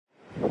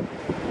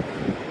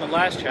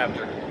last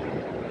chapter,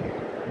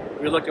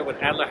 we looked at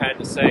what Adler had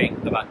to say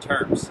about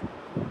terms.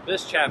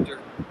 This chapter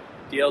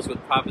deals with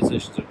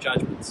propositions or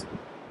judgments.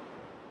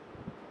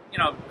 You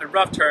know, in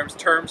rough terms,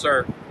 terms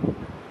are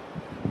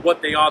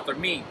what the author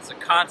means, the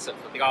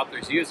concept that the author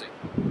is using.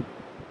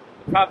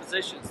 The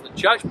propositions, the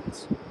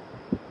judgments,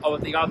 are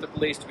what the author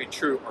believes to be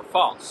true or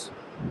false.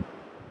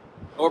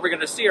 What we're going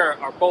to see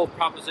are both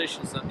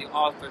propositions that the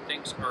author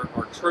thinks are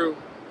true,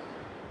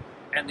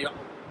 and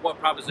what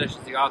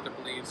propositions the author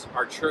believes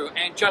are true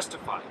and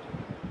justified.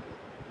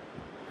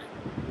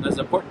 There's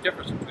an important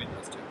difference between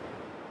those two.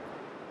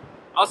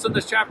 Also in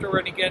this chapter,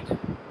 we're going to get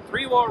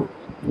three more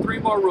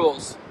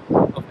rules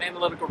of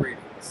analytical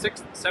reading: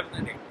 6th, 7th,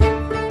 and 8th.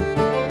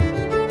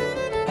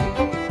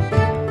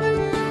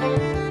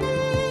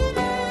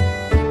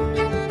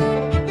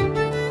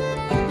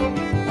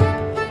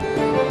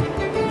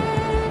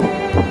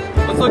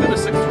 Let's look at the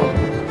 6th rule.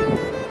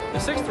 The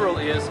 6th rule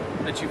is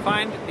that you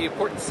find the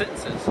important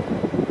sentences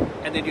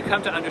and then you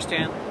come to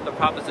understand the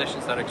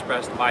propositions that are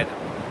expressed by them.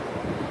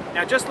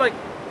 Now, just like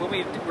when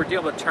we were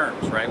dealing with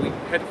terms, right? We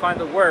had to find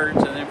the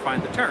words and then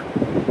find the term.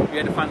 We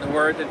had to find the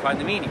word and find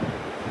the meaning.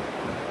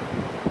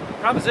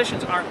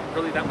 Propositions aren't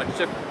really that much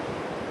different.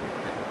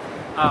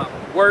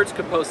 Words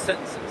compose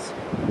sentences.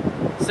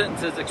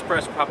 Sentences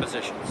express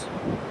propositions.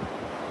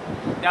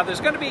 Now, there's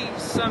going to be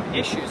some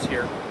issues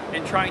here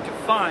in trying to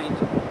find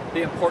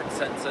the important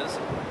sentences,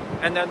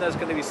 and then there's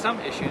going to be some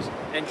issues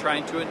in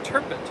trying to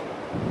interpret,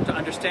 to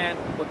understand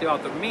what the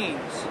author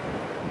means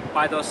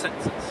by those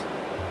sentences.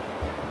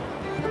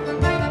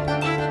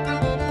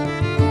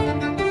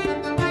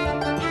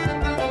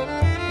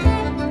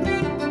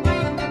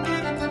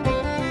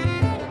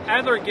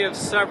 Adler gives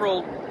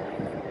several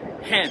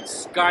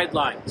hints,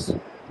 guidelines,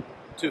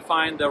 to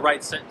find the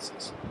right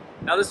sentences.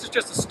 Now, this is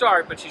just a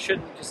start, but you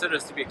shouldn't consider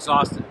this to be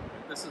exhaustive.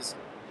 This is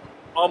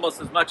almost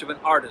as much of an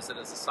art as it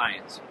is a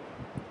science.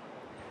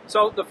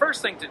 So the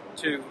first thing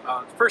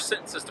first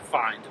sentences to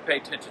find, to pay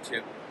attention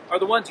to, are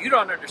the ones you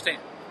don't understand.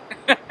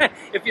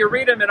 If you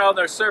read them and on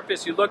their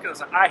surface, you look at it and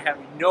say, I have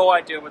no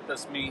idea what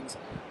this means.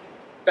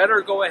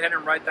 Better go ahead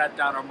and write that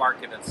down or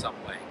mark it in some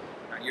way.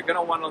 You're going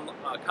to want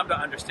to come to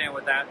understand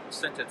what that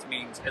sentence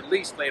means, at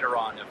least later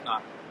on, if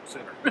not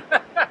sooner.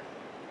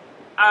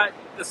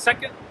 The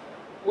second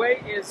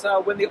way is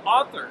when the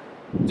author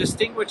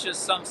distinguishes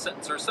some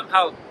sentence or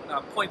somehow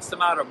points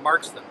them out or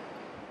marks them.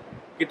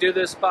 You can do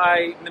this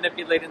by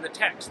manipulating the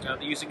text,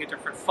 using a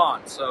different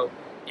font, so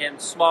in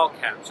small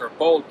caps or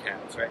bold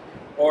caps, right?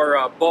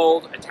 Or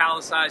bold,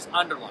 italicized,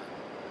 underline.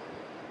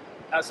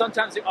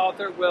 Sometimes the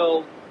author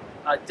will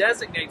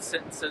designate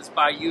sentences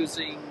by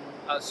using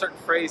certain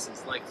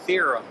phrases like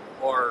theorem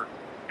or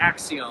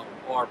axiom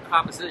or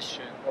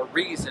proposition or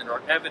reason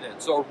or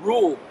evidence or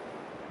rule.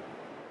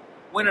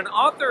 When an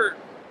author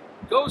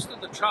goes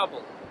through the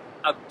trouble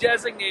of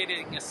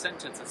designating a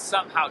sentence as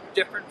somehow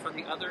different from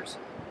the others,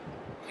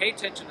 pay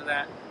attention to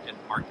that and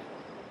mark it.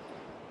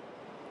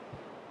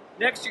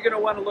 Next, you're going to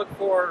want to look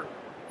for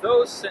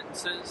those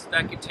sentences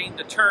that contain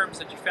the terms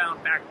that you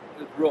found back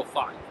with Rule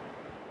 5.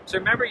 So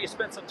remember, you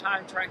spent some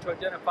time trying to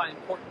identify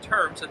important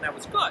terms, and that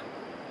was good.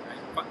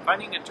 Right?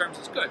 Finding in terms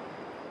is good.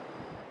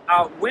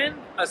 When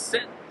a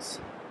sentence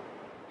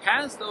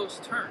has those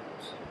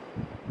terms,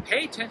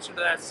 pay attention to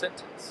that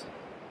sentence.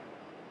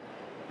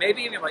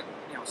 Maybe even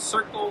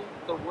circle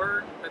the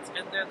word that's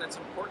in there that's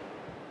important.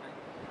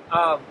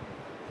 Right?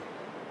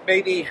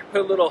 Maybe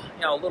put a little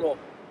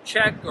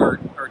check or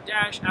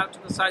dash out to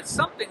the side,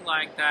 something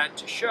like that,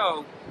 to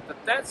show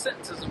that that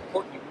sentence is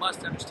important. You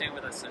must understand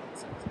what that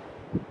sentence is.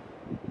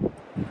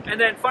 And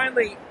then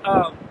finally,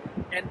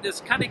 and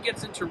this kind of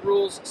gets into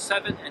rules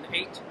 7 and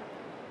 8,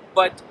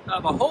 but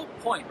the whole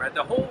point, right,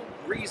 the whole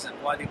reason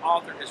why the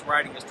author is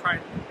writing is trying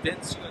to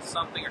convince you of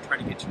something, or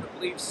trying to get you to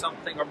believe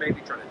something, or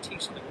maybe trying to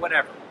teach something,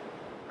 whatever,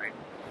 right?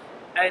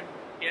 And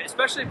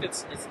especially if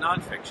it's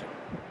nonfiction,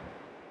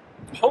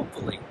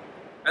 hopefully,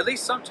 at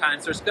least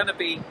sometimes, there's going to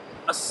be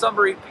a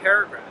summary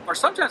paragraph, or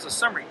sometimes a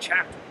summary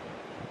chapter,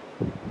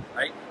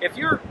 right? If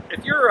you're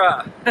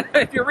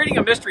if you're reading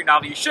a mystery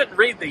novel, you shouldn't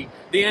read the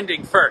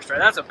ending first, right?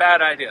 That's a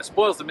bad idea. It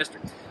spoils the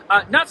mystery.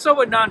 Not so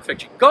with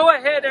nonfiction. Go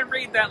ahead and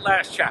read that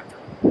last chapter.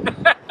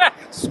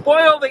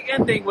 Spoil the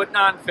ending with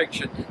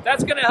nonfiction.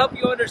 That's going to help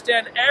you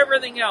understand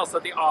everything else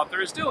that the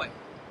author is doing.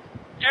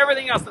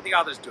 Everything else that the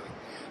author is doing.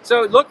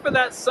 So look for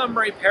that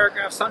summary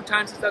paragraph.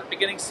 Sometimes it's at the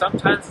beginning,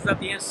 sometimes it's at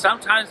the end,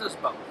 sometimes it's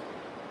both.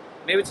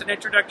 Maybe it's an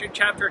introductory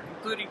chapter, a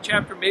concluding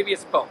chapter, maybe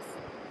it's both.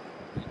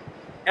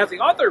 And if the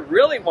author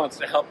really wants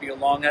to help you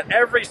along, at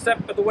every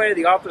step of the way,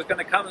 the author is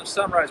going to come and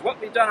summarize what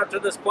we've done up to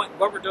this point and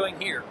what we're doing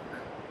here.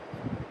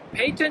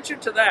 Pay attention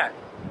to that.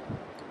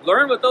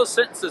 Learn what those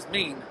sentences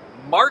mean.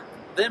 Mark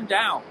them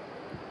down.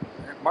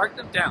 Mark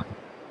them down.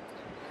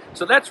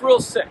 So that's Rule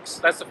 6.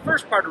 That's the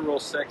first part of Rule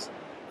 6.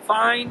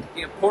 Find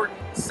the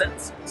important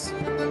sentences.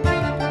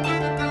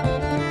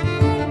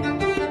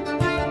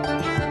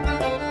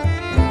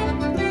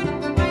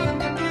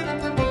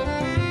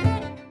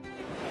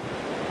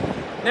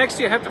 Next,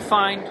 you have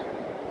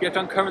to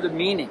uncover the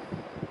meaning.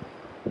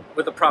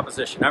 with a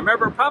proposition. Now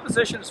remember, a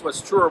proposition is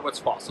what's true or what's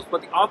false. It's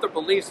what the author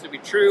believes to be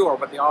true or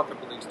what the author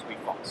believes to be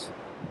false.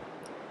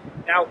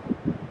 Now,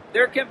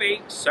 there can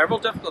be several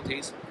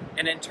difficulties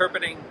in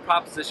interpreting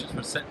propositions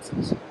from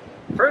sentences.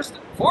 First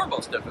and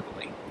foremost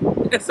difficulty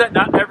is that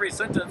not every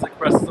sentence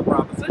expresses a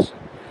proposition.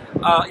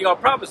 A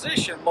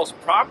proposition, most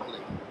properly,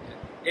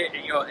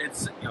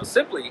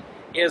 simply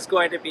is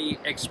going to be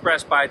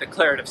expressed by a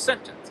declarative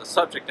sentence, a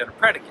subject and a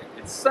predicate.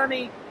 It's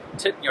sunny.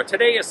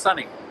 Today is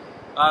sunny.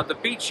 The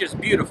beach is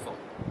beautiful.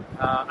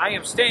 I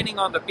am standing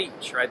on the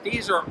beach. Right?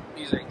 These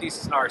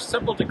are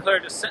simple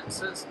declarative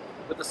sentences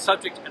with a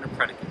subject and a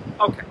predicate.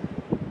 Okay.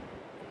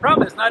 The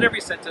problem is not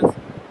every sentence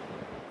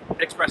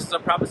expresses a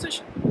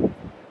proposition.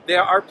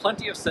 There are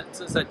plenty of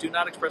sentences that do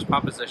not express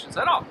propositions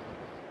at all.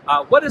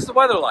 What is the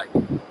weather like?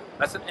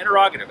 That's an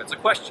interrogative. It's a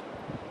question.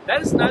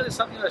 That is neither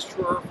something that's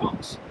true or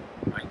false.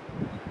 Right?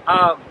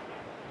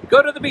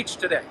 Go to the beach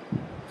today.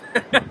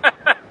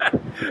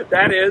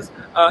 That is,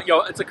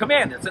 it's a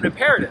command. It's an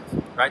imperative.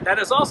 Right? That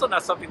is also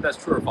not something that's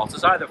true or false.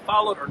 It's either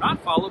followed or not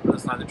followed, but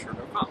it's neither true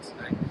nor false.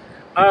 Right?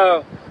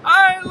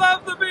 I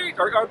love the beach,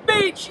 or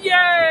beach,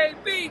 yay,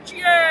 beach,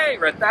 yay.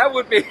 Right? That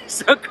would be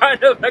some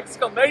kind of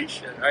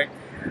exclamation. Right?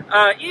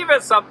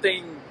 Even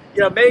something.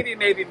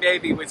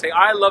 Maybe we say,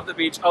 I love the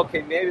beach.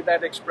 Okay, maybe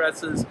that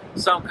expresses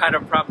some kind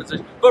of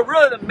proposition. But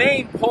really the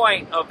main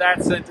point of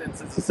that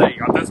sentence is to say,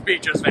 this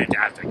beach is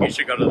fantastic. You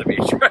should go to the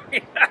beach,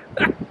 right?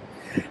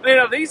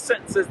 These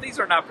sentences, these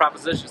are not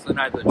propositions. They're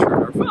neither true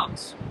nor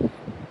false.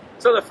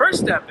 So the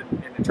first step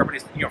in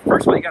interpreting,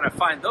 first of all, you got to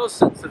find those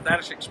sentences that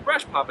actually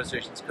express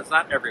propositions, because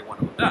not every one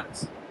of them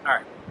does. All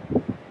right.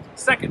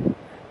 Second,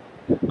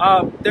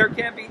 there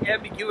can be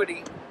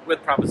ambiguity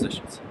with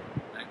propositions.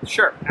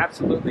 Sure,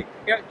 absolutely.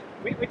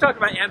 We talked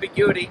about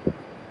ambiguity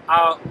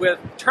with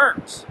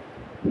terms.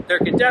 There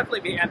can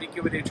definitely be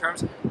ambiguity in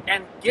terms,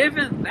 and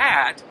given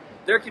that,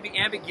 there can be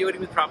ambiguity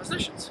with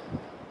propositions.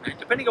 Right?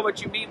 Depending on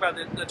what you mean by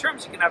the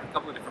terms, you can have a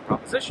couple of different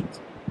propositions.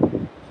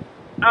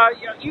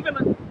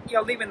 Even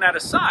leaving that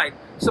aside,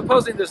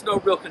 supposing there's no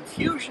real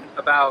confusion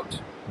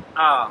about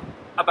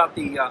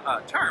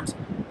the terms,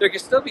 there can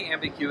still be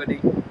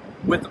ambiguity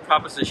with the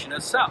proposition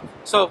itself.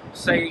 So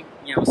say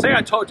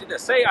I told you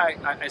this. Say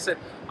I said,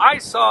 I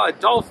saw a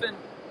dolphin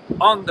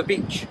on the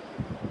beach.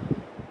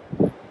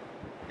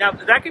 Now,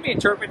 that can be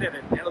interpreted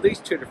in at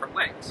least two different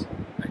ways.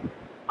 Right?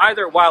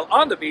 Either while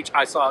on the beach,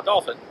 I saw a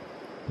dolphin,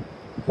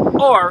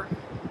 or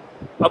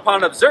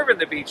upon observing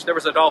the beach, there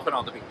was a dolphin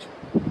on the beach.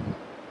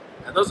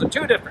 And those are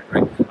two different,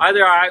 right?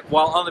 Either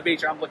while on the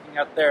beach, I'm looking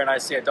out there and I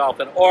see a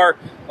dolphin, or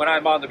when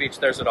I'm on the beach,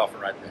 there's a dolphin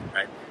right there,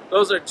 right?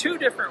 Those are two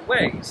different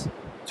ways,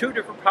 two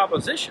different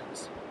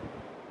propositions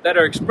that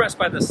are expressed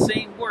by the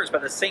same words, by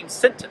the same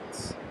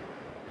sentence.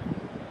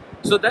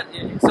 So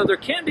there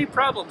can be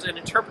problems in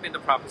interpreting the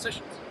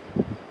propositions.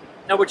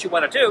 Now, what you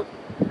want to do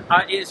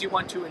is you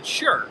want to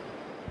ensure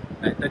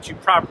that you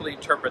properly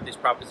interpret these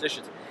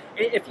propositions.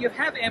 If you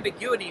have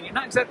ambiguity and you're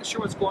not exactly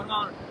sure what's going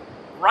on,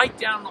 write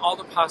down all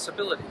the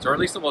possibilities, or at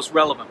least the most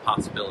relevant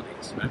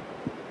possibilities. Right?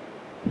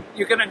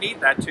 You're going to need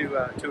that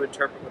to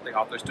interpret what the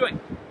author's doing.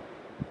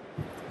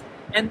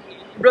 And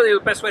really,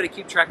 the best way to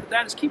keep track of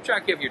that is keep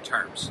track of your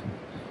terms.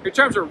 Your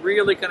terms are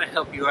really going to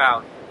help you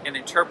out in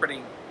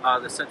interpreting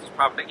the sentence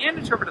properly and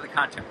interpreting the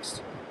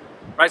context.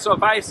 Right? So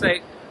if I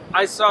say,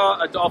 I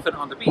saw a dolphin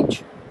on the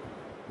beach,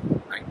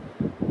 right?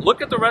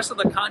 Look at the rest of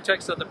the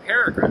context of the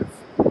paragraph,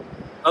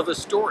 of the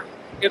story.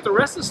 If the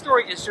rest of the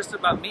story is just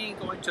about me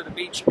going to the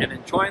beach and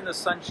enjoying the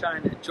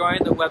sunshine,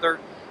 enjoying the weather,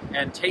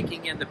 and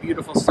taking in the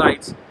beautiful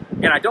sights,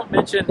 and I don't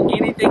mention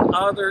anything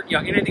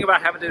anything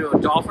about having to do a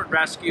dolphin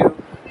rescue,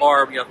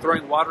 or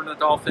throwing water in a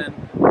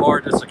dolphin,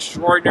 or this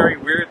extraordinary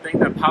weird thing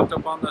that popped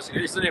up on this.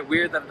 Isn't it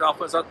weird that a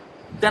dolphin was up?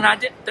 Then I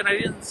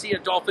didn't see a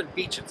dolphin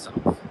beach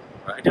itself.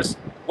 Right?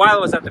 While I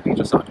was at the beach,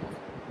 I saw a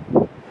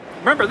dolphin.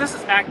 Remember, this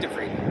is active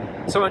reading.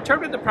 So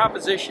interpreting the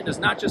proposition is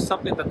not just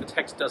something that the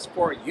text does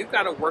for you. You've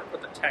got to work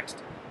with the text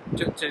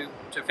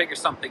to figure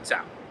some things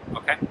out.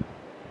 Okay?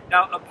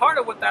 Now, a part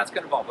of what that's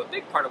going to involve, a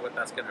big part of what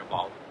that's going to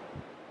involve,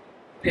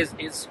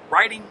 is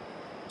writing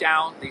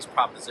down these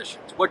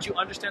propositions. What you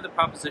understand the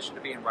proposition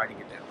to be and writing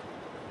it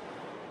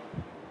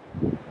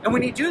down. And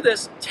when you do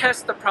this,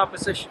 test the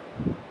proposition.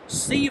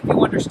 See if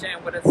you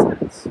understand what it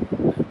says.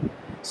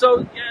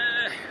 So,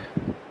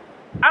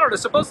 I don't know,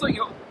 suppose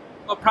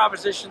a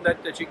proposition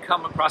that you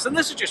come across, and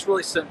this is just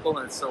really simple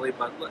and silly,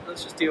 but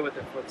let's just deal with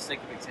it for the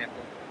sake of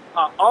example.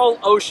 All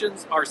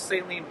oceans are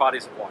saline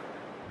bodies of water.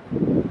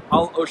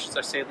 All oceans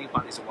are saline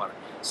bodies of water.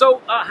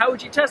 So how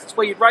would you test this?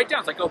 Well, you'd write down,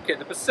 it's like, okay,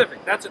 the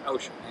Pacific, that's an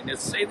ocean. And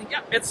it's saline?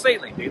 Yep, it's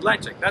saline. The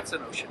Atlantic, that's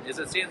an ocean. Is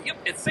it saline? Yep,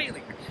 it's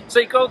saline. So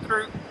you go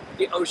through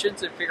the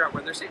oceans and figure out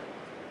where they're saline.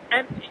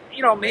 And,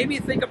 maybe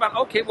think about,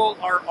 okay, well,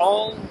 are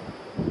all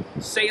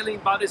saline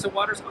bodies of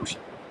water ocean?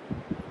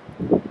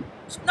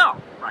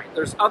 No, right?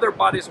 There's other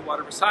bodies of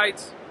water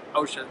besides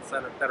oceans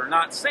that are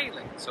not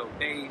saline. So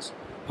bays,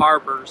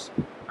 harbors,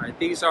 right?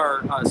 These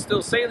are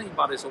still saline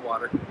bodies of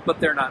water, but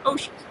they're not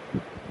oceans.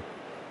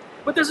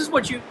 But this is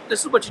what you do.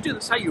 This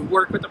is how you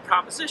work with the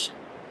proposition.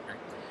 Right?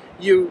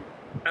 You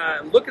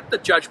look at the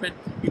judgment.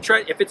 You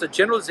try, if it's a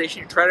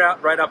generalization, you try to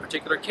write out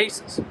particular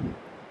cases.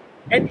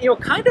 And,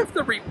 kind of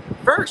the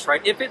reverse,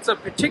 right? If it's a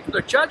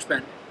particular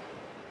judgment,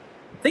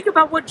 think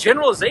about what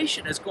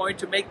generalization is going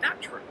to make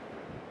that true,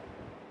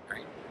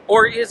 right?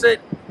 Or is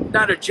it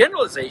not a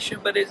generalization,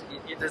 but is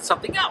it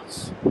something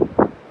else?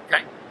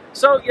 Okay.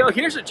 So,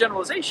 here's a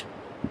generalization.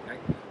 Okay?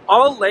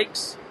 All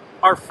lakes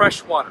are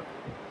freshwater.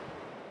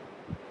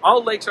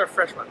 All lakes are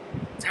freshwater.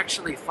 It's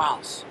actually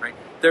false, right?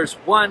 There's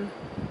one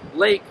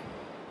lake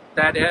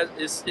that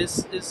is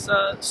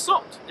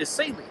salt, is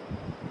saline.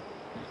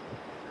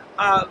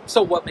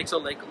 So what makes a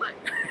lake a lake?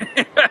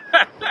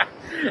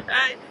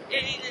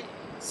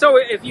 So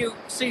if you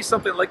see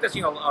something like this,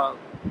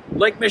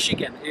 Lake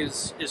Michigan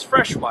is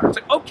freshwater. It's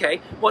like,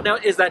 okay, well now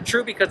is that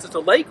true because it's a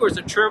lake, or is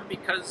it true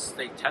because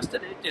they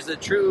tested it? Is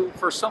it true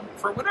for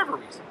whatever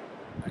reason?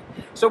 Right?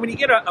 So when you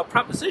get a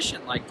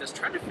proposition like this,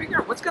 try to figure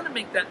out what's going to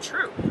make that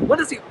true. What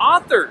does the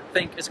author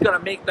think is going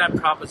to make that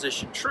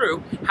proposition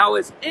true? How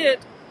is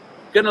it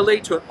going to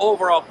lead to an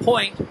overall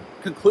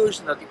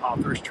conclusion that the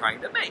author is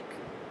trying to make?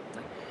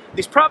 Right?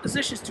 These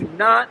propositions do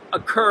not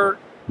occur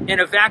in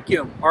a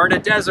vacuum or in a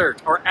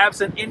desert or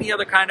absent any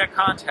other kind of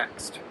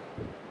context.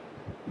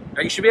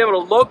 Now, you should be able to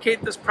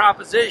locate this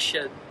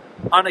proposition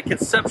on a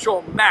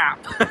conceptual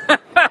map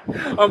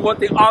of what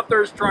the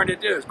author is trying to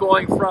do. It's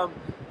going from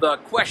the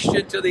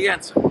question to the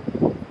answer.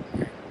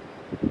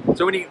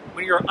 So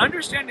when you're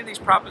understanding these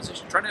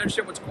propositions, trying to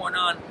understand what's going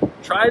on,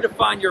 try to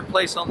find your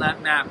place on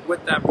that map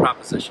with that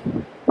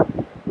proposition.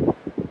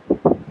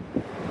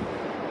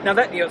 Now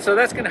that so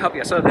that's going to help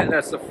you. So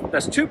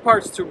that's 2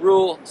 parts to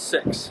Rule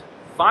 6.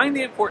 Find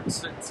the important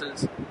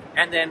sentences,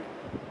 and then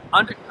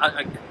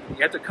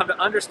you have to come to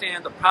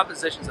understand the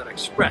propositions that are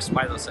expressed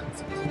by those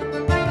sentences.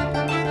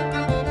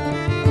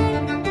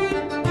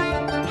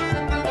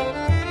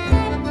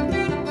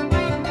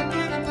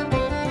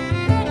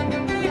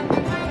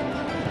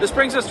 This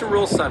brings us to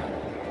Rule 7.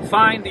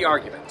 Find the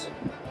argument.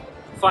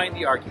 Find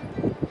the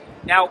argument.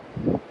 Now,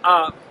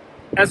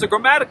 as a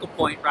grammatical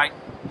point, right,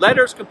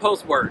 letters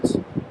compose words.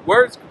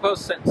 Words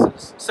compose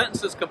sentences.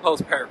 Sentences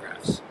compose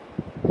paragraphs.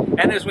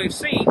 And as we've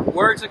seen,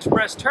 words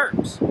express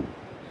terms.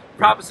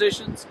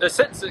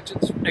 Sentences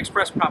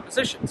express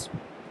propositions.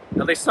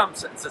 At least some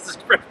sentences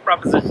express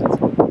propositions.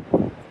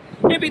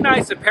 It'd be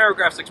nice if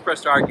paragraphs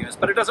expressed arguments,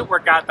 but it doesn't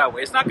work out that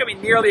way. It's not going to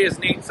be nearly as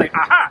neat to say,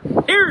 aha,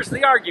 here's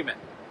the argument.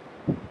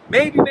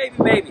 Maybe.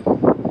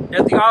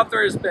 If the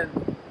author has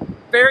been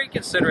very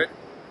considerate,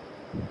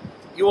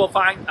 you will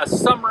find a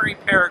summary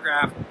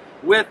paragraph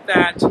with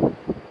that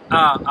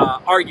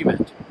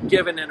argument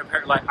given in a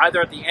paragraph,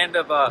 either at the end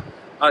of a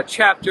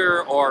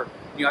chapter or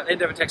at the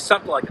end of a text,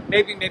 something like that.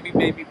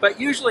 Maybe, but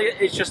usually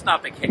it's just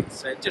not the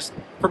case. It just,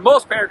 for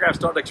most paragraphs,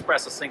 don't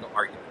express a single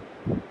argument.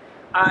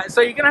 So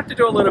you're going to have to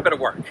do a little bit of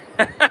work.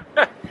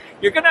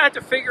 You're going to have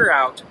to figure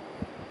out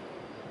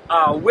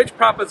which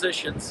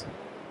propositions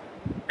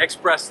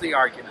express the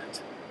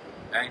argument,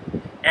 okay?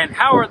 And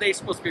how are they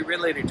supposed to be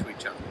related to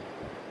each other.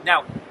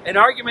 Now, an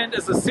argument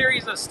is a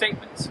series of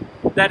statements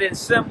that in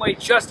some way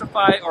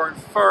justify or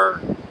infer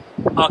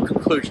a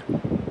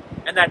conclusion.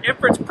 And that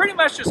inference pretty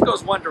much just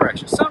goes one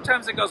direction.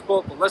 Sometimes it goes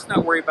both, but let's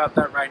not worry about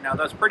that right now.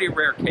 That's pretty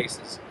rare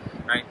cases,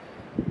 right?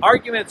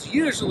 Arguments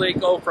usually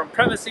go from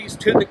premises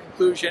to the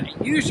conclusion,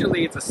 and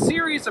usually it's a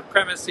series of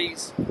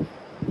premises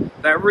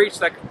that reach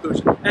that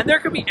conclusion. And there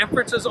can be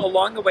inferences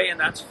along the way, and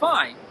that's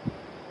fine,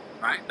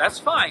 right? That's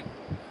fine.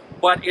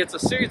 But it's a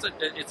series of,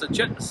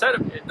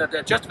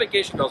 the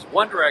justification goes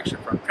one direction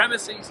from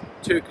premises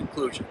to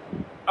conclusion.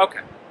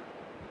 Okay.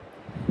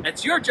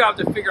 It's your job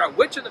to figure out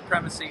which of the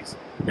premises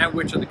and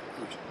which of the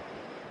conclusion.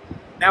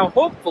 Now,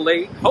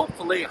 hopefully,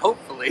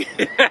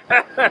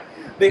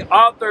 the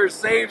author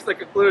saves the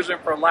conclusion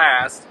for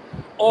last,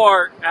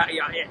 or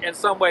in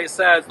some way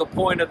says the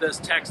point of this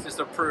text is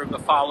to prove the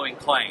following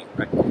claim.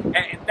 Right?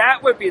 And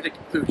that would be the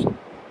conclusion.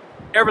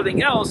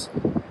 Everything else,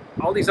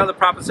 all these other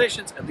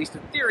propositions, at least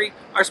in theory,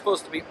 are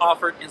supposed to be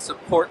offered in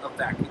support of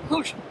that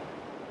conclusion.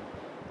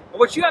 But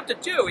what you have to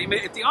do,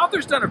 if the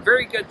author's done a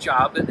very good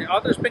job, and the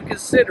author's been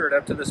considerate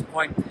up to this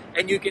point,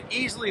 and you can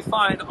easily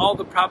find all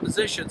the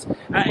propositions,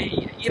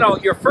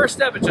 your first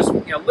step is just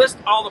list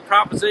all the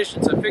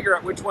propositions and figure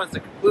out which one's the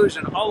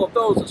conclusion. All of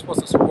those are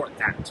supposed to support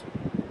that.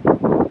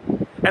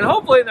 And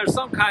hopefully there's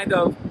some kind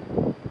of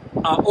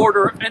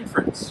order of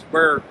inference,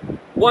 where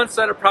one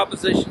set of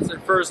propositions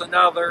infers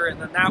another, and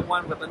then that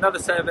one with another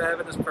set of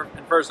evidence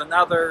infers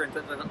another, and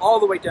then all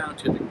the way down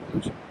to the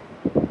conclusion.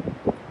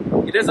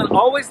 It isn't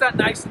always that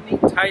nice and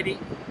neat and tidy.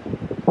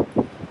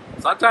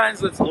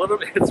 Sometimes it's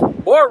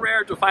more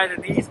rare to find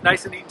it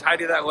nice and neat and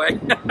tidy that way.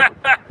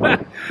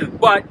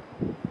 But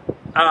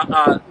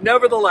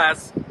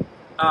nevertheless,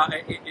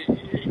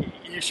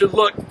 you should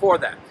look for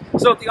that.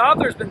 So if the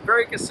author's been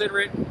very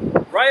considerate,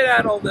 write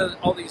out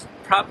all these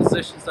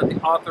propositions that the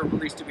author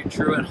believes to be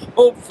true, and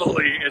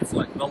hopefully it's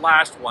like the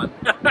last one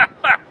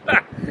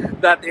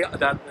that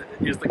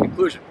is the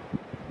conclusion.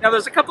 Now,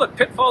 there's a couple of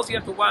pitfalls you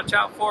have to watch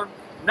out for.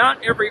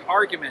 Not every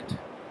argument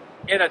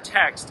in a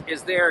text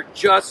is there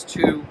just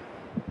to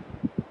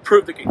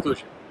prove the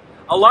conclusion.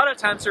 A lot of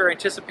times there are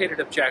anticipated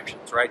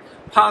objections, right?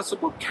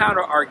 Possible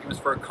counter-arguments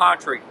for a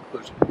contrary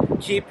conclusion.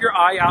 Keep your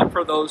eye out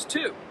for those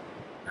too.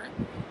 Right?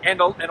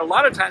 And a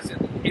lot of times,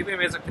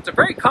 even if it's a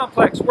very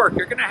complex work,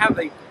 you're going to have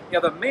the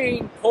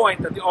main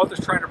point that the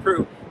author's trying to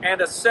prove and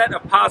a set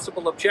of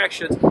possible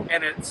objections,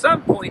 and at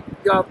some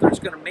point the author's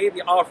going to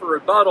maybe offer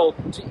rebuttal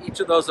to each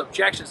of those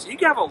objections. So you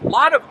can have a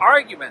lot of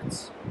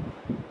arguments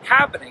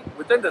happening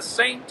within the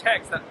same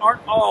text that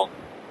aren't all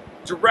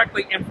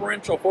directly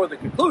inferential for the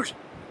conclusion.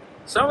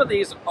 Some of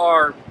these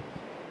are,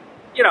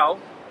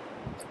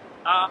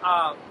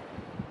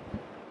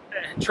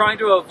 trying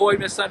to avoid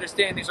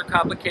misunderstandings or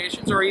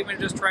complications, or even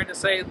just trying to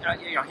say,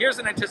 here's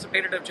an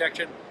anticipated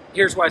objection,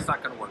 here's why it's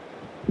not going to work.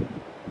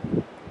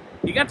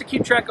 You got to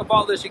keep track of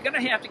all this. You're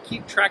going to have to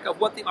keep track of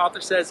what the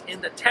author says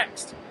in the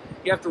text.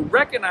 You have to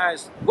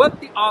recognize what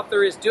the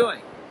author is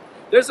doing.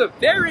 There's a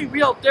very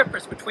real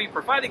difference between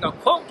providing a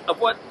quote of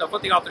what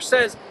the author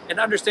says and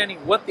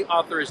understanding what the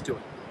author is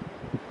doing.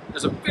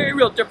 There's a very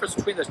real difference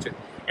between those two.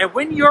 And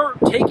when you're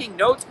taking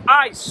notes,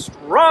 I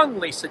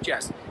strongly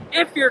suggest,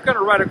 if you're going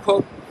to write a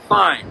quote,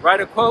 fine,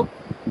 write a quote,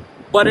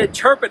 but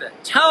interpret it.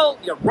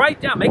 Write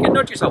down, make a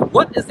note to yourself,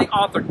 what is the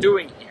author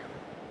doing here?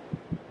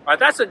 All right,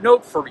 that's a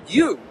note for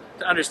you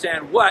to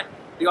understand what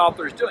the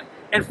author is doing.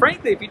 And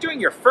frankly, if you're doing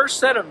your first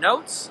set of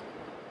notes,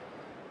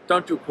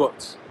 don't do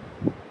quotes.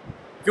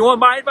 If you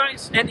want my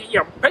advice, and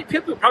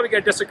people are probably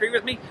going to disagree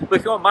with me, but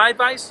if you want my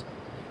advice,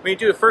 when you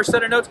do the first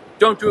set of notes,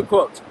 don't do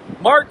quotes.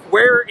 Mark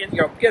where,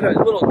 get a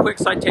little quick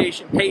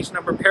citation, page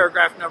number,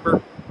 paragraph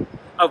number,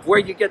 of where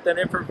you get that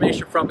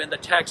information from in the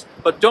text,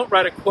 but don't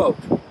write a quote.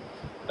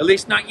 At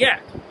least not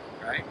yet,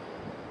 right?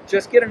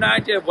 Just get an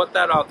idea of what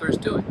that author is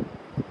doing.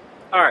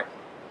 All right.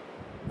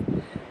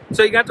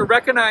 So you got to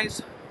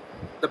recognize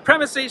the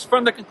premises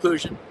from the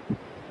conclusion.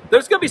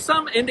 There's going to be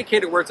some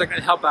indicator words that are going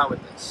to help out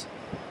with this.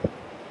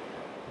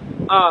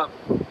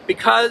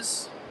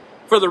 Because,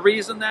 for the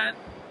reason that,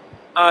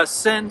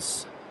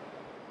 since,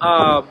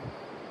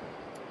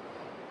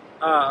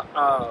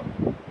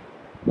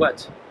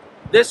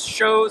 this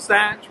shows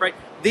that, right?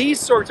 These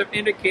sorts of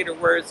indicator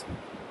words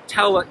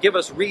give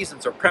us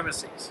reasons or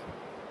premises,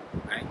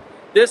 right?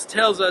 This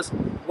tells us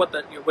what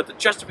the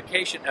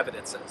justification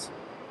evidence is.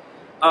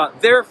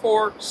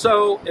 Therefore,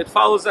 so it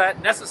follows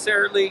that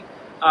necessarily.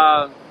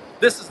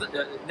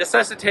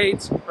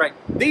 Necessitates, right?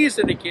 These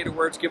indicator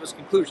words give us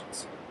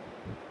conclusions.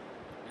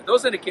 And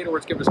those indicator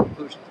words give us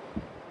conclusions.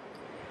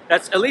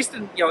 That's at least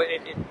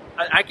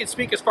I can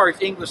speak as far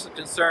as English is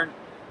concerned.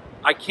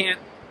 I can't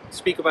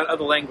speak about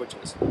other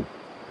languages.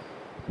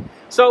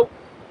 So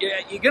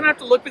you're going to have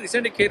to look for these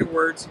indicator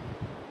words.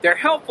 They're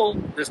helpful.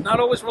 They're not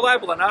always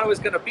reliable. They're not always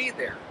going to be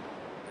there.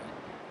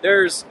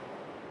 There's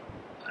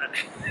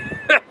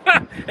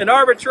an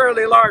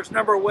arbitrarily large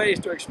number of ways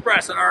to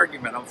express an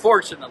argument,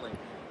 unfortunately.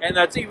 And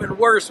that's even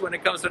worse when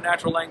it comes to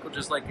natural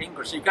languages like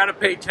English. So you got to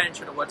pay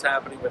attention to what's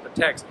happening with the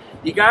text.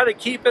 You got to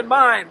keep in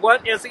mind,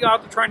 what is the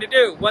author trying to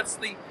do? What's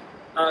the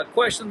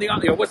question?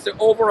 What's the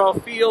overall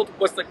field?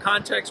 What's the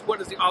context? What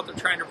is the author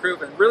trying to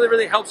prove? And really,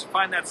 really helps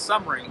find that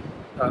summary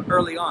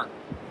early on.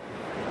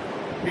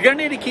 You're going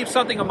to need to keep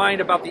something in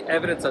mind about the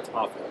evidence that's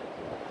offered.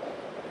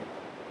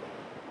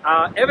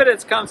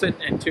 Evidence comes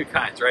in two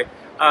kinds, right?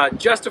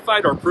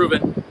 Justified or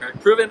proven, right?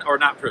 Proven or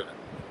not proven.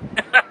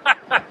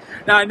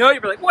 Now I know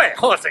you're like, wait,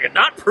 hold on a second,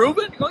 not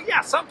proven? You go, yeah,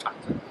 sometimes.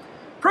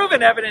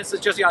 Proven evidence is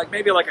just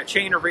maybe like a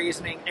chain of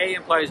reasoning. A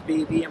implies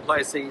B, B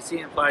implies C, C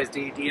implies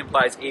D, D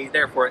implies E,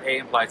 therefore A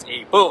implies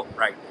E. Boom,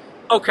 right?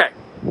 Okay.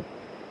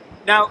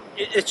 Now,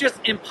 it's just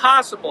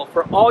impossible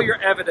for all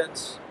your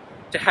evidence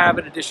to have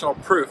an additional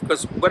proof,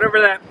 because whatever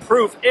that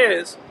proof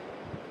is,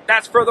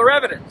 that's further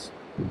evidence.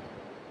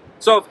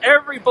 So if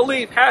every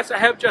belief has to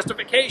have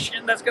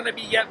justification, that's going to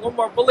be yet one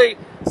more belief.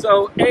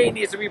 So A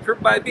needs to be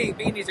proved by B,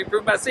 B needs to be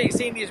proved by C,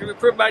 C needs to be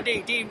proved by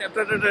D, D,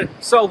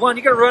 so on.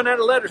 You're going to run out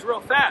of letters real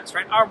fast,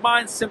 right? Our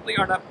minds simply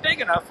are not big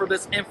enough for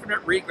this infinite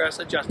regress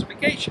of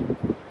justification.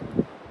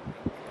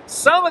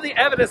 Some of the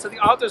evidence that the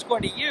author is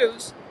going to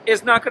use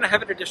is not going to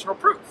have an additional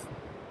proof.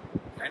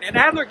 And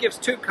Adler gives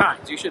two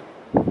kinds. You should,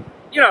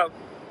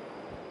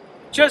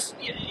 just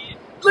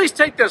at least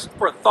take this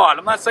for thought.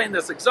 I'm not saying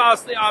this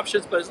exhausts the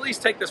options, but at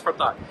least take this for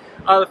thought.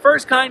 The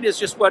first kind is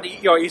just what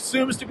he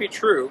assumes to be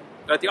true.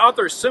 Right? The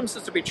author assumes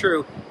this to be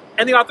true,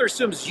 and the author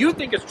assumes you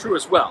think it's true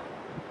as well.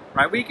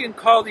 Right? We can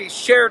call these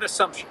shared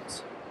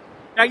assumptions.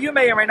 Now, you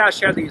may or may not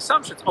share the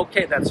assumptions.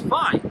 Okay, that's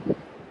fine.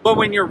 But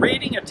when you're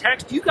reading a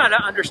text, you got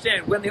to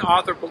understand when the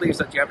author believes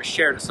that you have a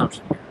shared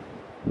assumption here.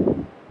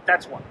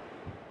 That's one.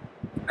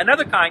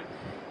 Another kind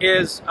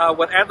is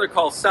what Adler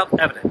calls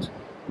self-evident.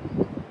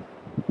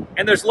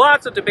 And there's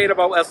lots of debate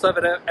about what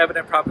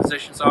self-evident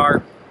propositions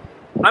are.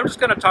 I'm just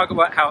going to talk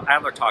about how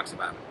Adler talks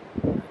about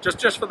it,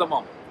 just for the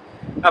moment.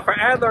 Now, for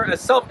Adler, a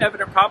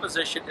self-evident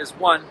proposition is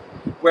one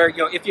where,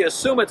 if you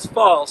assume it's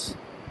false,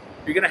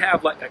 you're going to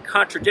have like a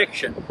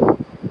contradiction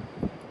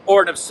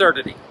or an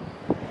absurdity.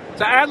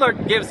 So Adler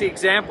gives the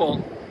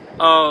example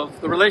of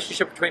the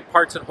relationship between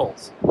parts and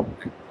wholes.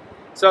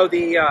 So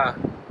the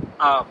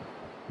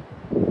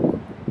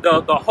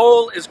The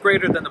whole is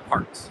greater than the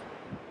parts.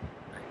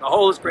 The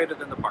whole is greater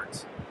than the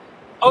parts.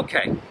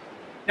 Okay.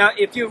 Now,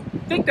 if you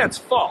think that's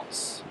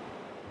false,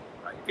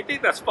 right? If you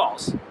think that's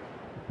false,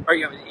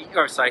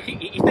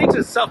 he thinks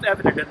it's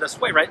self-evident in this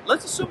way, right?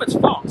 Let's assume it's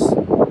false.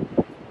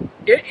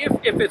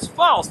 If it's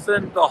false,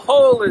 then the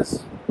whole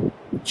is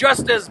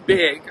just as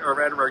big, or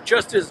whatever,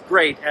 just as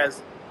great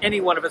as any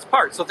one of its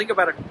parts. So think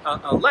about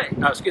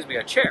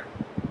a chair.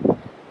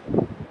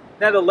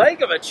 Now, the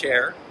leg of a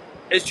chair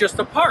is just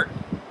a part.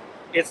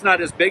 It's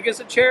not as big as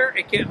a chair.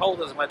 It can't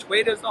hold as much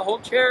weight as the whole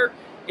chair.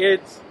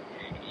 It's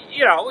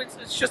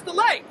just the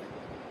leg.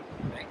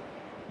 Okay?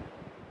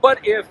 But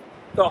if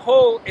the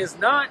whole is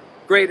not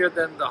greater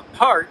than the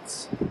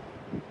parts,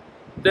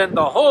 then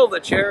the whole of the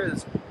chair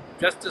is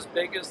just as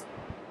big as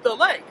the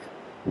leg,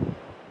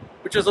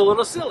 which is a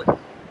little silly.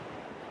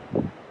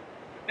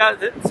 Now,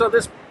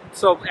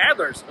 so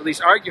Adler's at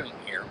least arguing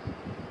here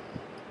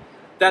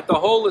that the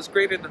whole is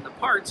greater than the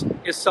parts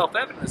is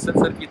self-evident in the sense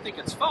that if you think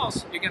it's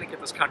false, you're going to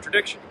get this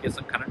contradiction. You get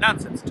some kind of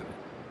nonsense to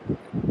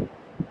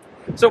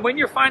it. So when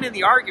you're finding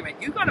the argument,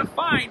 you've got to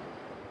find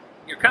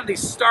kind of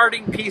these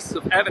starting pieces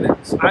of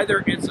evidence.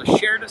 Either it's a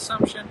shared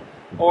assumption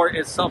or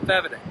it's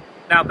self-evident.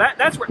 Now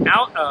that's where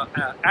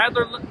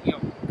Adler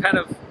kind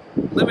of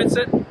limits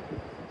it.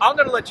 I'm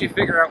going to let you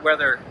figure out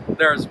whether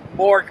there's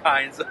more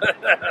kinds than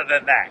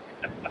that.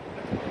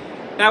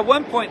 Now, at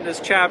one point in this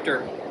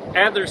chapter,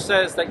 Adler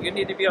says that you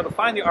need to be able to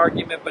find the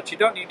argument, but you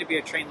don't need to be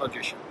a trained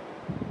logician.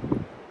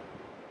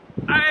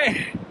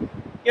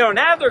 In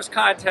Adler's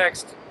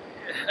context,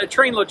 a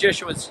trained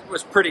logician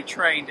was pretty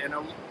trained, and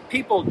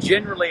people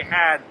generally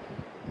had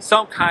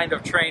some kind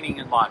of training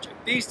in logic.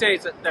 These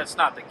days, that's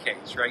not the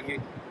case, right?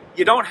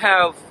 You don't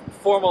have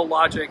formal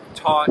logic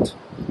taught,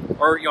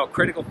 or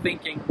critical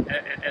thinking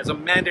as a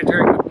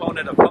mandatory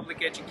component of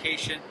public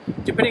education.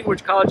 Depending on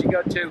which college you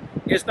go to,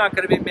 it's not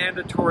going to be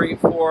mandatory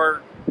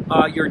for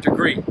your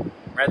degree,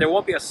 right? There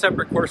won't be a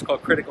separate course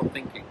called critical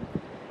thinking.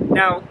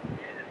 Now,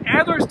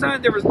 Adler's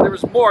time, there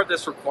was more of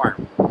this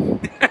requirement.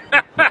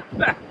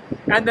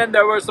 And then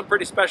there was some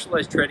pretty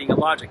specialized training in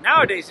logic.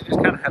 Nowadays, you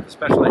just kind of have the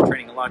specialized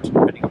training in logic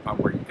depending upon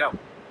where you go.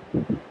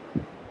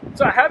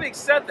 So having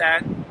said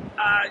that,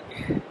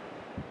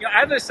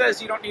 Adler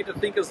says you don't need to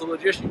think as a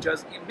logician.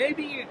 Just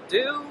maybe you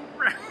do.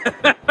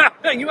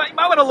 You might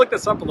want to look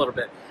this up a little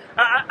bit.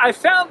 I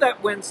found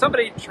that when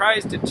somebody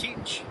tries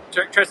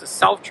to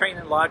self-train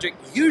in logic,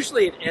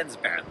 usually it ends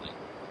badly.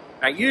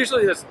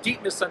 Usually there's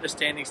deep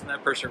misunderstandings and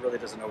that person really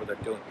doesn't know what they're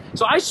doing.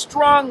 So I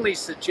strongly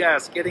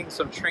suggest getting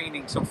some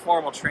training, some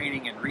formal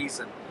training in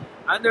reason.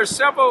 And there's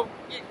several,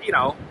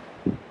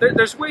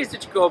 there's ways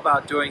that you go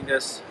about doing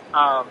this.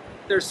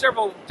 There's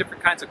several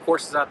different kinds of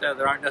courses out there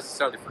that aren't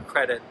necessarily for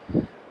credit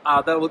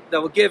that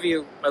will give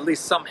you at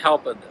least some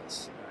help in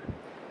this.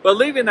 But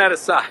leaving that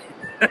aside,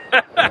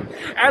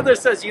 Adler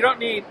says you don't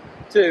need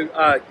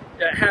to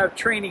have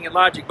training in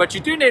logic, but you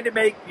do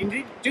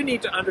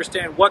need to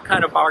understand what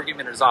kind of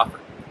argument is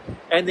offered.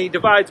 And he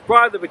divides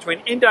broadly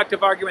between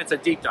inductive arguments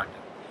and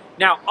deductive.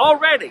 Now,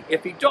 already,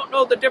 if you don't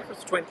know the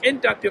difference between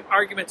inductive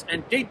arguments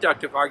and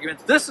deductive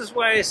arguments, this is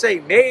why I say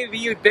maybe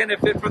you'd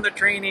benefit from the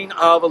training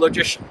of a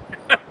logician.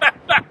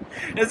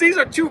 As these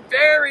are two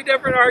very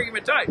different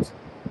argument types.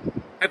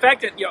 In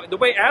fact, the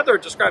way Adler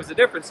describes the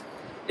difference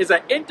is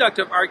that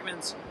inductive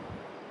arguments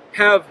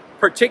have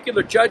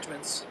particular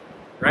judgments,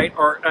 right,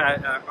 or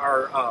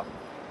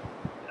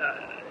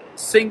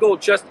single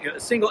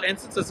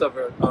instances of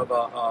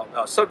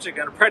a subject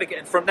and a predicate,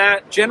 and from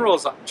that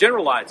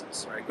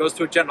generalizes, right, goes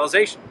to a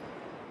generalization,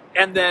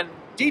 and then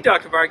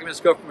deductive arguments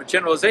go from a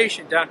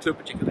generalization down to a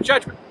particular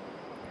judgment.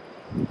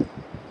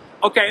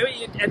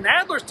 Okay, in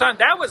Adler's time,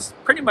 that was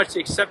pretty much the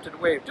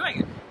accepted way of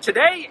doing it.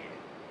 Today,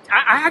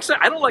 I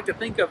don't like to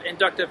think of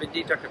inductive and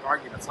deductive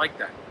arguments like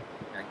that.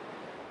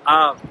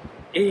 Okay?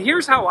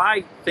 Here's how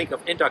I think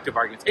of inductive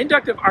arguments.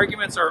 Inductive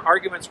arguments are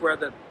arguments where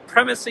the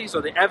premises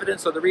or the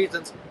evidence or the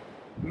reasons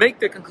make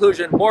the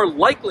conclusion more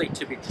likely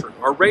to be true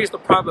or raise the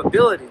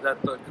probability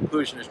that the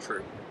conclusion is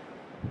true.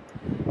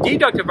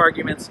 Deductive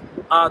arguments,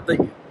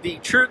 the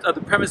truth of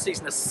the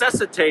premises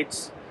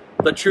necessitates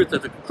the truth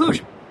of the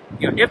conclusion.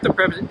 If the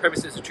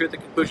premises are true, the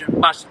conclusion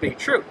must be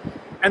true.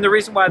 And the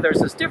reason why there's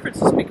this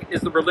difference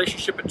is the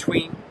relationship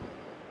between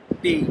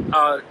the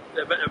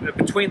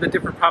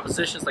different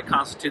propositions that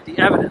constitute the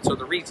evidence or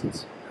the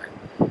reasons.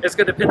 Right? It's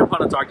going to depend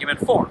upon its argument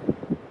form.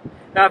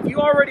 Now, if you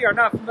already are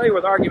not familiar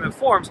with argument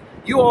forms,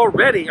 you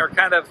already are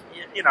kind of,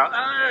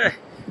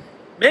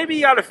 maybe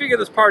you ought to figure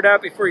this part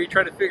out before you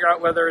try to figure out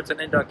whether it's an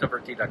inductive or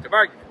deductive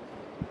argument.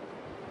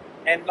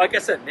 And like I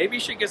said, maybe you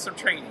should get some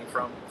training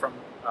from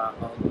a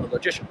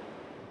logician.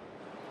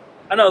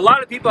 I know a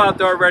lot of people out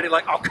there are already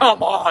like, oh,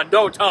 come on,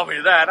 don't tell me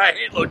that. I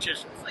hate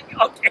logicians. Like,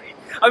 okay.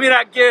 I mean,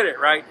 I get it,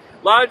 right?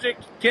 Logic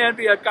can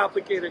be a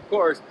complicated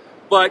course,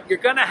 but you're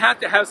going to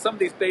have some of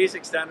these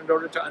basics down in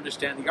order to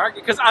understand the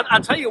argument. Because I'll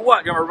tell you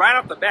what, right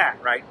off the bat,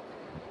 right?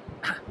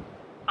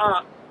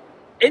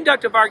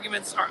 Inductive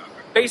arguments are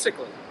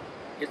basically,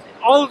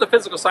 all of the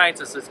physical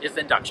sciences is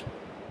induction.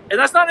 And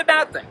that's not a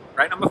bad thing,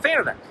 right? I'm a fan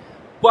of that.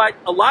 But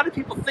a lot of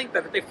people think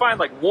that if they find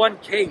like one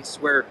case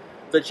where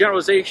the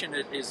generalization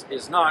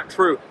is not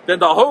true, then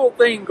the whole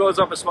thing goes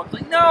up in smoke.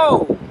 Like,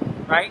 no,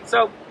 right?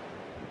 So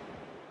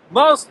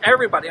most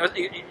everybody, I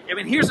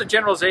mean, here's a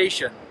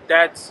generalization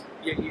that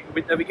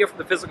we get from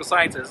the physical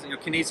sciences,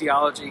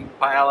 kinesiology,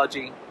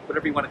 biology,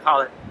 whatever you want to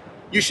call it.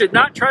 You should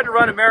not try to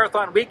run a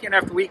marathon weekend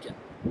after weekend.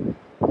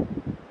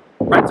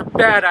 Right? It's a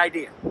bad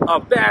idea. A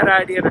bad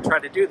idea to try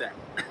to do that.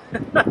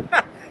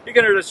 You're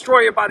going to destroy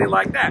your body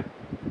like that.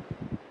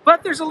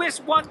 But there's at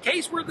least one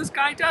case where this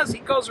guy does. He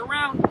goes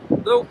around,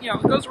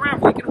 goes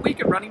around week and week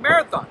and running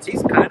marathons.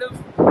 He's kind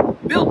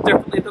of built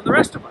differently than the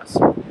rest of us.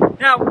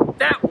 Now,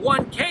 that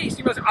one case,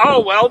 you must say,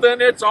 oh, well,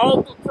 then it's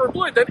all for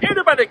blue. Then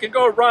anybody can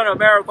go run a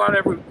marathon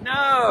every week.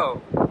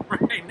 No,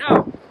 right?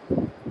 No.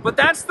 But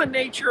that's the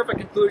nature of a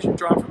conclusion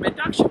drawn from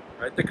induction,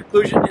 right? The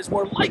conclusion is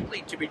more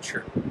likely to be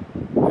true.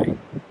 Right?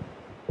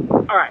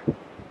 All right.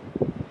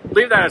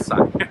 Leave that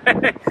aside.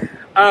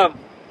 But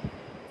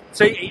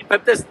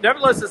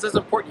nevertheless, this is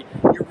important.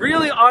 You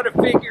really ought to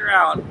figure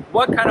out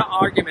what kind of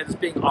argument is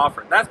being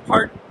offered. That's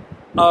part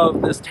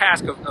of this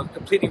task of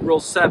completing Rule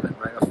 7,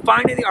 right? Of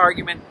finding the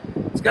argument.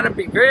 It's going to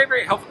be very,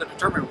 very helpful to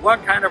determine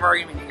what kind of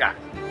argument you got.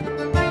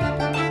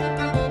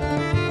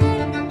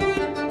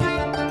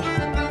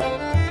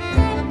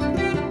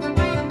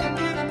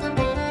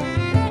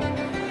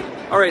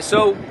 All right,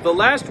 so the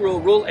last rule,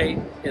 Rule 8,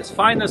 is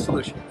find the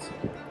solutions.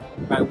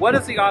 Right? What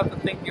does the author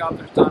think the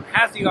author's done?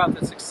 Has the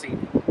author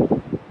succeeded?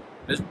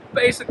 Is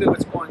basically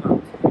what's going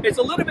on. It's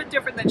a little bit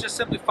different than just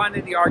simply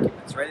finding the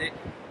arguments, right?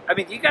 I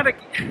mean, you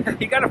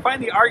gotta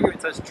find the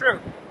arguments. That's true.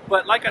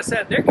 But like I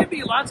said, there can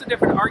be lots of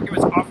different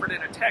arguments offered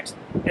in a text,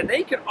 and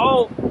they can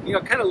all,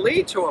 kind of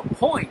lead to a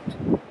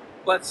point.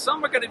 But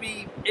some are going to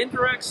be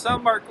indirect.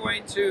 Some are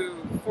going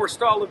to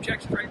forestall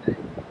objections. Right?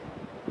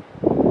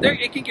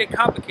 It can get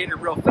complicated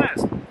real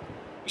fast.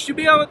 You should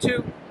be able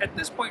to, at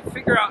this point,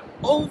 figure out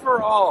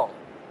overall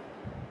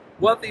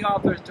what the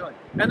author is doing.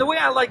 And the way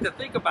I like to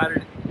think about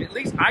it, at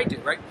least I do,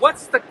 right?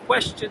 What's the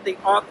question the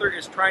author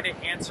is trying to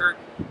answer,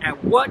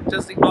 and what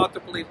does the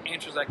author believe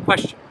answers that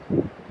question?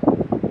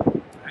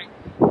 Right?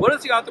 What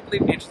does the author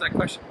believe answers that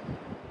question?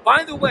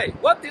 By the way,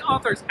 what the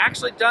author has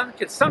actually done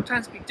can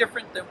sometimes be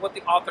different than what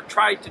the author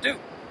tried to do.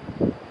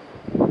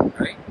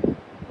 Right?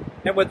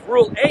 And with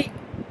Rule 8,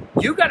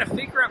 you got to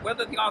figure out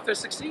whether the author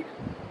succeeded.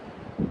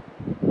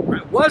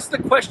 Right? Was the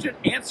question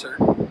answered,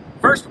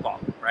 first of all,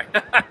 right?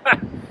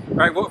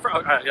 Right?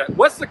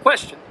 What's the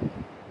question?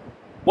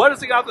 What does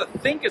the author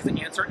think is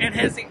the answer? And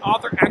has the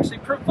author actually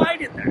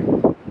provided that?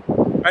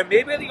 Right?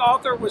 Maybe the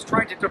author was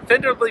trying to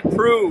definitively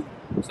prove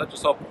such and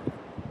so forth.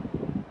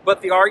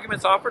 But the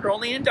arguments offered are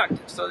only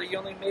inductive, so that you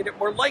only made it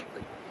more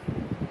likely.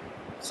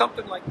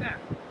 Something like that.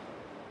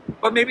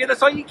 But maybe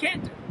that's all you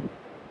can do.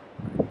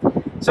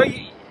 So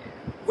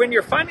when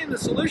you're finding the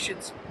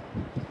solutions,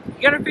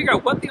 you got to figure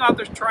out what the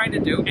author's trying to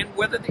do and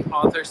whether the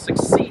author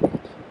succeeded.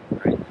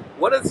 Right?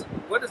 What has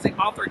the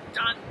author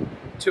done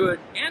to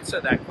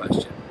answer that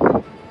question?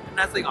 And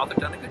has the author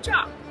done a good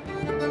job?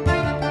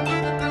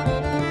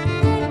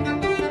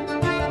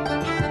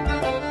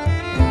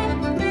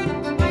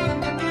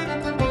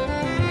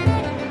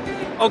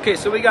 Okay,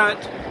 so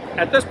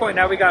at this point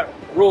now we got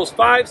rules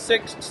 5,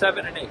 6,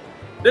 7, and 8.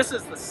 This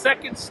is the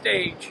second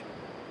stage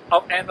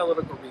of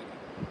analytical reading.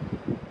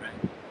 Right?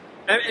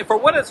 And for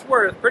what it's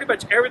worth, pretty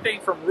much everything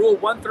from rule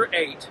 1 through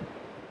 8,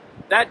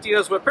 that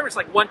deals with pretty much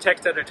like one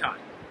text at a time.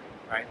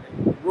 Right?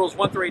 Rules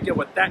 1 through 8 deal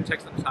with that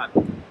text at a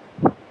time.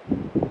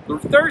 The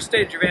third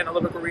stage of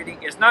analytical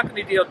reading is not going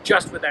to deal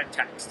just with that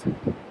text.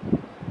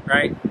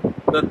 Right?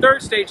 The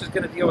third stage is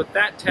going to deal with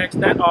that text,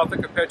 that author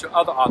compared to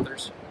other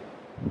authors,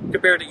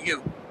 compared to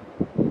you,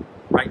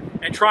 right?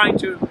 And trying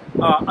to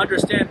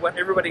understand what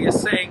everybody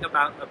is saying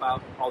about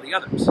all the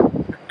others.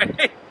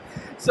 Right?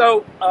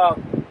 So,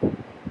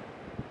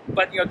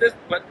 but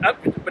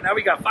now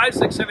we got 5,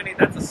 6, 7, 8.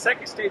 That's the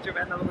second stage of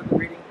analytical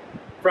reading.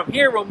 From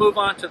here, we'll move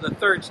on to the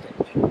third stage.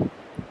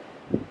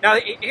 Now,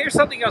 here's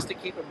something else to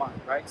keep in mind,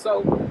 right?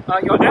 So,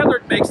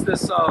 Adler makes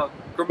this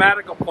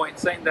grammatical point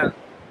saying that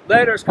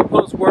letters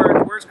compose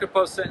words, words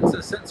compose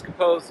sentences, sentences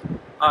compose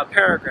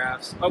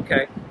paragraphs.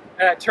 Okay.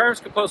 Terms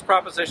compose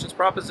propositions,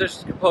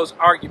 propositions compose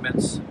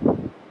arguments.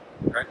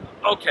 Right?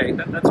 Okay,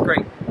 that's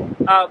great.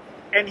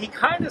 And he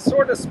kind of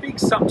sort of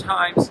speaks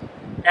sometimes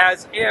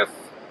as if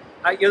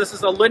this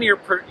is a linear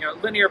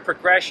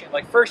progression.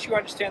 Like first you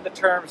understand the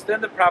terms, then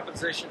the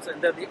propositions,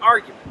 and then the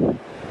argument.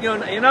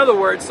 In other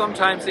words,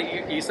 sometimes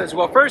he says,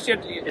 well, first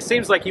it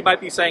seems like he might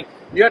be saying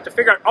you have to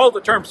figure out all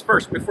the terms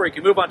first before you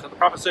can move on to the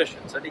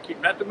propositions, and you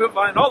have to move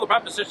on all the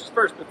propositions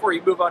first before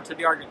you move on to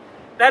the argument.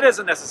 That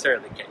isn't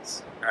necessarily the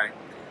case, right?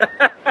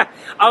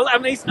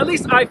 At least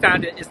I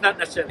found it is not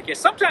necessarily the case.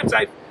 Sometimes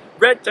I've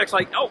read text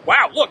like, oh,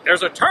 wow, look,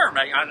 there's a term.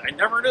 I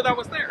never knew that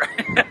was there.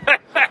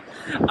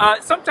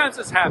 Sometimes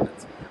this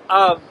happens.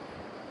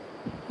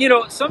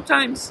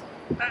 Sometimes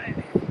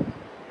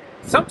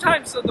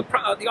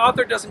the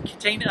author doesn't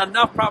contain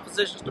enough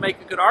propositions to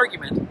make a good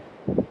argument,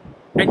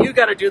 and you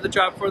got to do the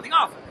job for the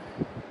author.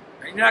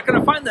 You're not going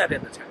to find that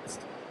in the text.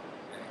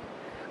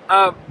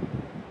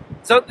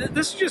 So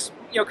this is just,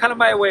 kind of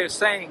my way of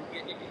saying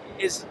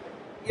is,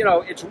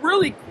 it's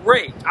really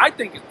great. I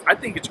think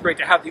it's great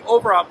to have the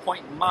overall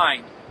point in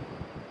mind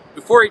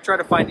before you try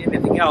to find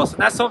anything else,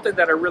 and that's something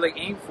that I really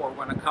aim for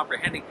when I'm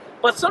comprehending.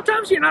 But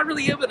sometimes you're not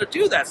really able to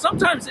do that.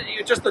 Sometimes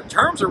just the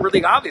terms are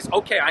really obvious.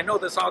 Okay, I know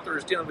this author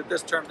is dealing with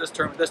this term, this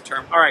term, this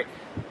term. All right,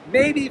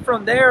 maybe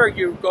from there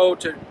you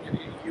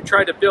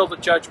try to build the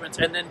judgments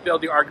and then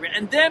build the argument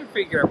and then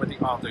figure out what the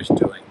author's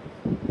doing.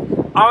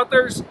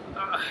 Authors,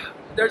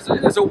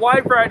 there's a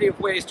wide variety of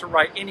ways to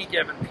write any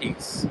given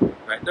piece.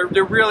 Right?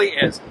 There really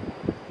is,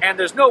 and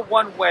there's no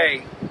one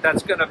way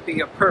that's going to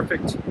be a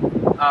perfect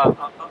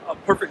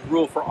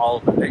rule for all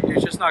of them.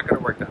 It's just not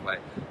going to work that way.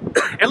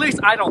 At least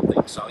I don't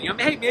think so.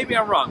 Hey, maybe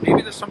I'm wrong.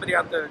 Maybe there's somebody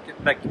out there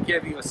that can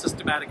give you a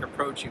systematic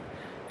approach. You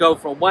go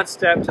from one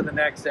step to the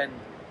next, and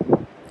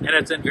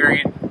it's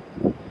invariant.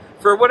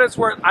 For what it's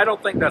worth, I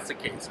don't think that's the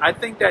case. I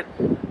think that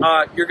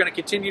you're going to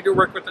continue to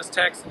work with this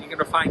text, and you're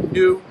going to find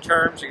new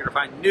terms, you're going to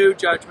find new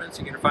judgments,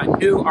 you're going to find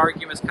new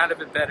arguments kind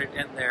of embedded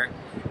in there.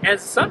 And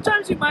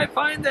sometimes you might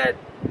find that,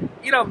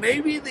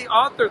 maybe the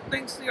author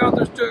thinks the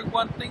author's doing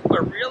one thing,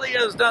 but really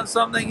has done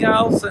something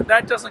else, and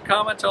that doesn't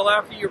come until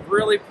after you've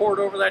really poured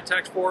over that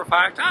text 4 or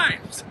 5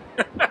 times.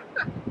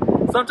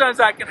 Sometimes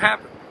that can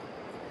happen.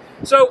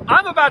 So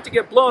I'm about to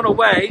get blown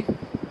away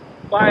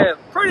by a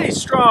pretty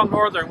strong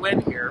northern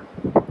wind here,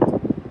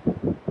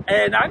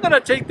 and I'm going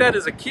to take that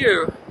as a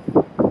cue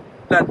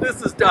that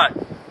this is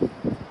done.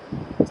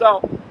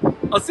 So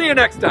I'll see you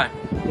next time.